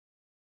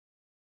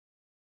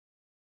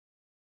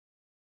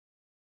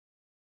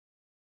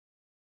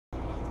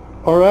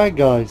Alright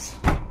guys,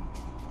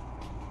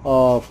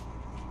 uh,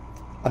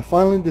 I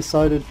finally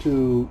decided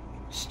to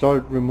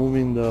start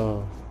removing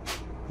the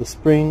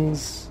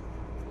springs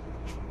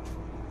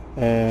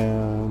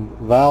and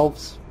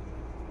valves,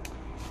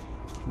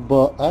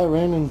 but I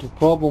ran into a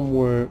problem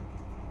where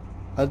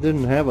I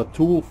didn't have a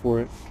tool for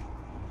it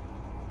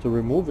to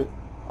remove it.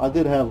 I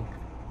did have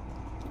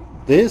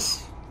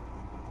this,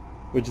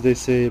 which they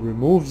say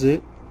removes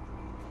it.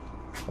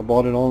 I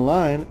bought it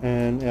online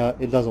and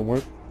it doesn't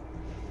work.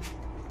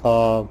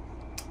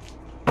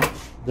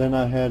 Then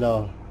I had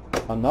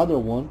another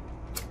one,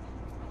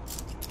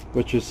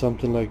 which is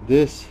something like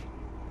this.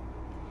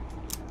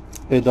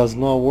 It does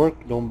not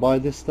work. Don't buy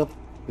this stuff.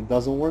 It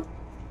doesn't work.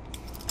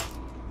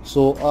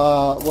 So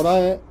what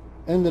I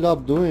ended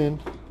up doing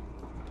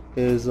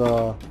is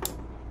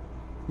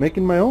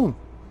making my own.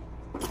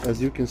 As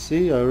you can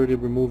see, I already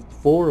removed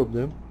 4 of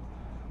them.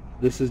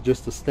 This is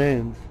just a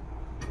stand,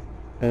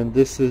 and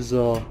this is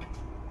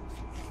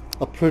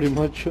pretty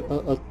much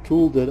a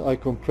tool that I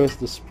compress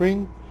the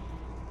spring,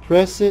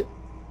 press it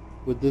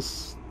with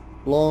this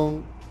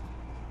long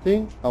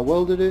thing. I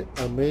welded it,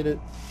 I made it,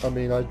 I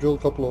drilled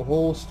a couple of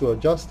holes to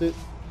adjust it.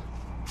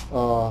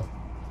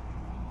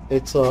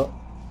 It's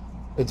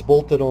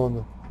bolted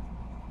on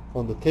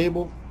the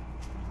table.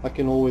 I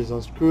can always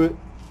unscrew it,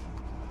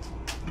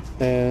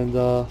 and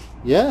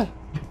yeah,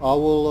 I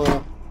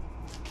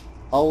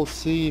will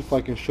see if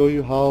I can show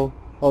you how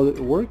it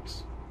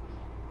works.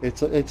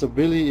 It's a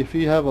really, if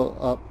you have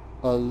a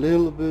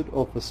little bit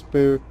of a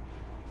spare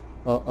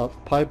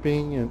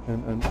piping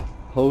and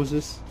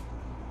hoses,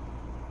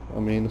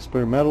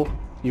 spare metal,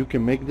 you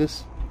can make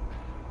this.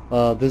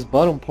 This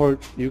bottom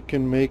part you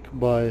can make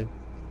by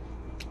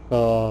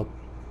I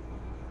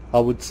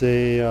would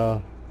say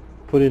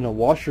put in a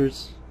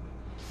washers.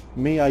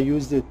 Me, I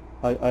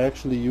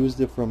actually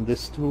used it from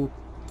this tool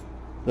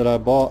that I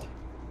bought.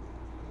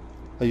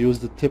 I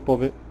used the tip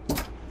of it.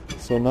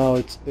 So now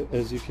it's,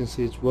 as you can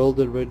see, it's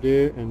welded right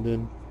there, and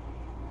then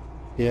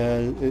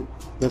yeah,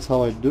 that's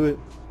how I do it.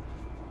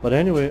 But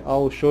anyway, I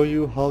will show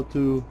you how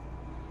to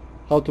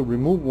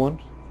remove one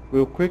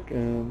real quick,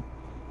 and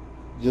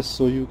just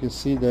so you can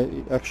see that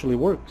it actually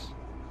works.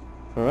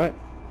 Alright,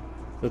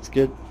 let's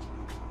get.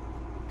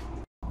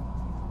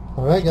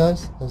 Alright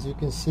guys, as you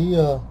can see,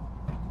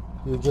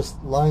 you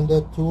just line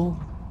that tool,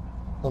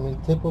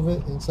 tip of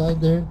it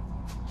inside there,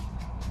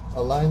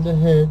 align the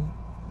head,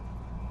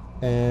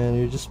 and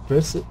you just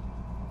press it.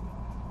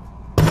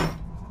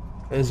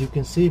 As you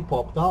can see, it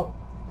popped out.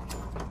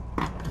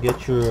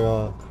 Get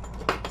your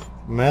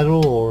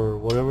metal or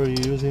whatever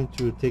you're using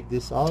to take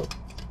this out.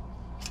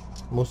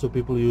 Most of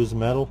people use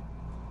metal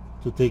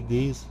to take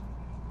these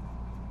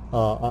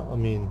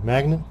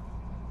magnet.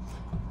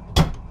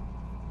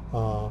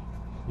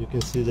 You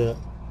can see that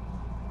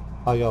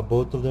I got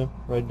both of them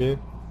right there,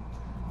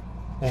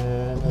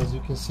 and as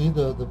you can see,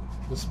 the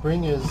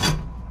spring is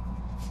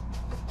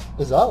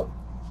out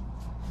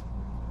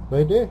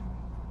right there.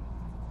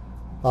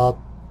 I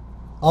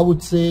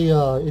would say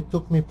it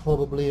took me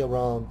probably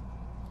around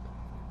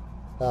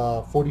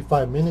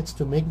 45 minutes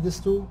to make this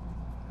tool,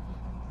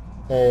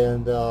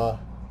 and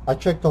I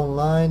checked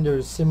online.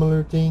 There's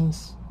similar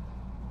things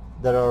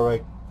that are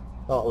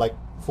like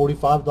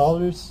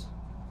 $45,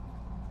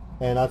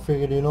 and I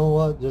figured, you know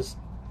what, just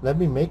let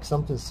me make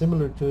something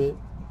similar to it,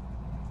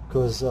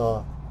 because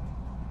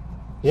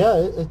yeah,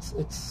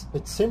 it's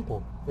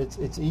simple,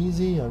 it's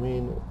easy.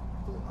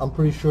 I'm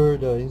pretty sure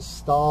the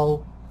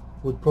install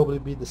would probably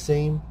be the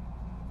same.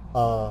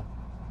 So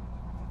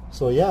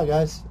yeah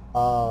guys,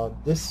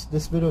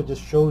 this video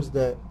just shows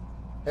that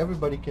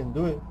everybody can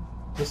do it,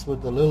 just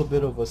with a little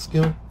bit of a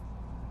skill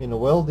in the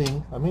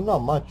welding. Not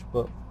much,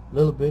 but a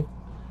little bit.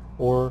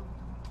 Or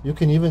you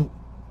can even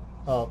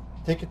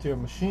take it to your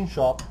machine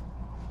shop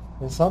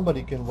and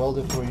somebody can weld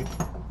it for you.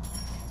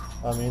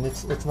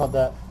 It's not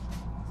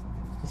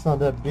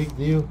that big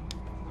deal.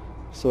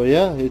 So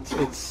yeah,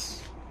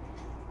 it's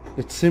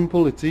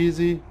simple, it's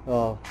easy.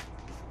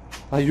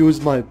 I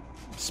use my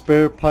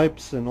spare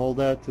pipes and all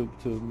that to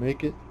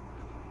make it.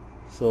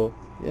 So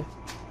yeah,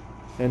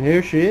 and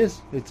here she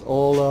is. It's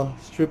all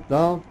stripped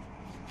down.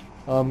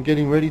 I'm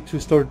getting ready to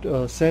start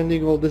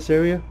sanding all this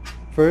area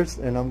first,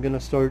 and I'm gonna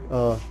start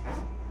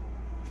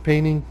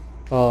painting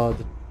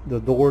the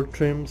door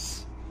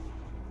trims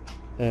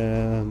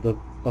and the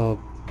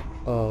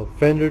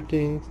fender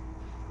things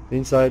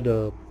inside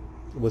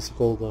what's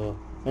called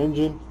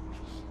engine,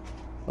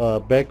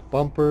 back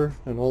bumper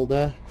and all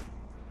that.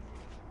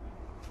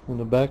 On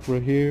the back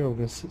right here, I'm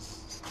gonna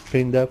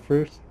paint that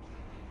first.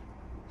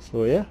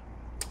 So yeah,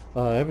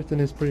 everything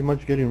is pretty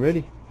much getting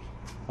ready.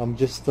 I'm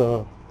just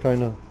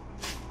kind of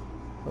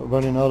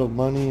running out of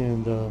money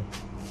and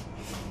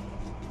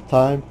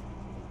time,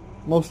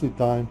 mostly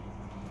time.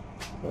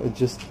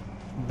 Just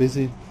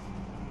busy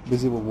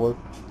with work.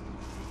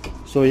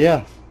 So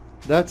yeah,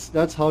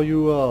 that's how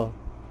you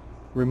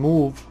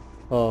remove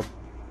a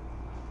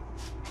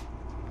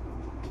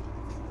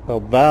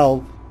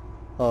valve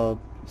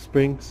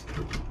springs.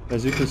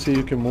 As you can see,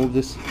 you can move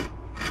this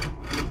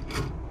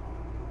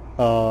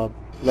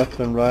left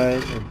and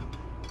right, and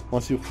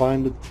once you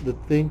find the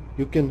thing,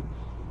 you can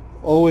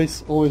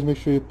always make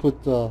sure you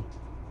put the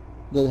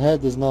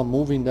head is not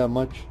moving that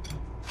much.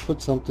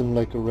 Put something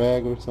like a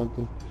rag or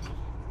something,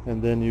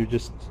 and then you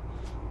just,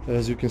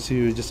 as you can see,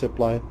 you just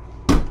apply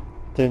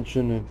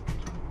tension and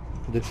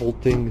the whole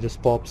thing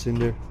just pops in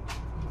there.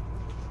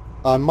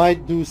 I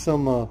might do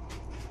some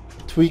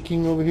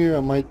tweaking over here. I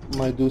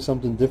might do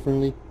something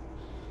differently.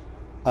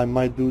 I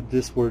might do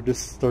this where this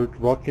starts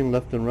rocking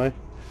left and right,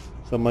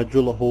 so I might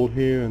drill a hole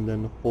here and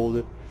then hold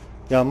it.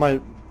 Yeah, I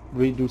might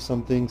redo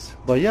some things,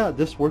 but yeah,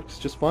 this works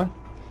just fine.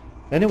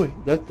 Anyway,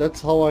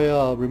 that's how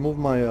I remove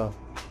my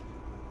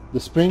the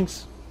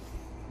springs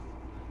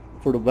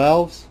for the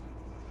valves.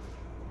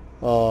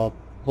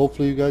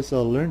 Hopefully you guys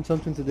learned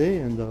something today,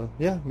 and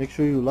yeah, make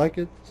sure you like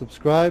it,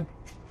 subscribe,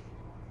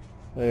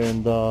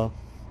 and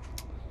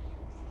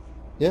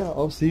yeah,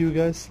 I'll see you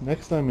guys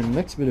next time in the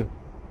next video.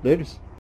 Laters.